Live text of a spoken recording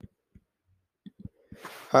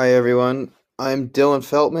Hi, everyone. I'm Dylan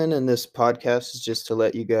Feltman, and this podcast is just to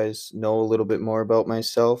let you guys know a little bit more about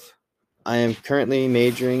myself. I am currently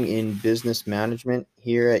majoring in business management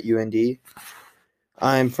here at UND.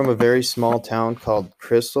 I'm from a very small town called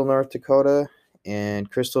Crystal, North Dakota, and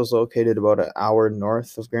Crystal is located about an hour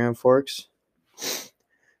north of Grand Forks.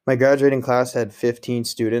 My graduating class had 15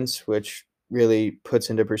 students, which really puts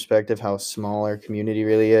into perspective how small our community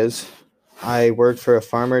really is. I worked for a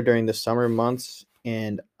farmer during the summer months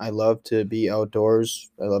and I love to be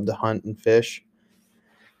outdoors. I love to hunt and fish.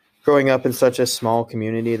 Growing up in such a small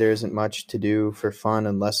community, there isn't much to do for fun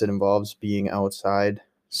unless it involves being outside.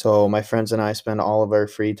 So, my friends and I spend all of our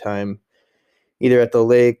free time either at the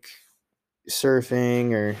lake,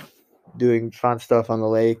 surfing, or doing fun stuff on the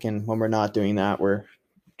lake. And when we're not doing that, we're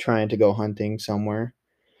trying to go hunting somewhere.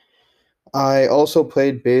 I also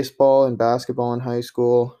played baseball and basketball in high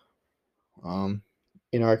school. Um,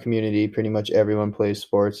 in our community, pretty much everyone plays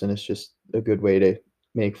sports, and it's just a good way to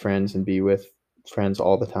make friends and be with friends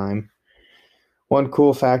all the time. One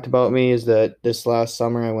cool fact about me is that this last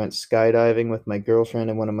summer I went skydiving with my girlfriend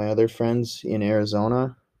and one of my other friends in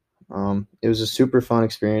Arizona. It was a super fun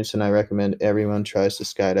experience, and I recommend everyone tries to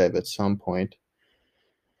skydive at some point.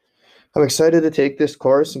 I'm excited to take this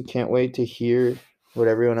course and can't wait to hear what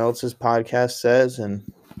everyone else's podcast says. And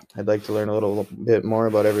I'd like to learn a little bit more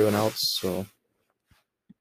about everyone else. So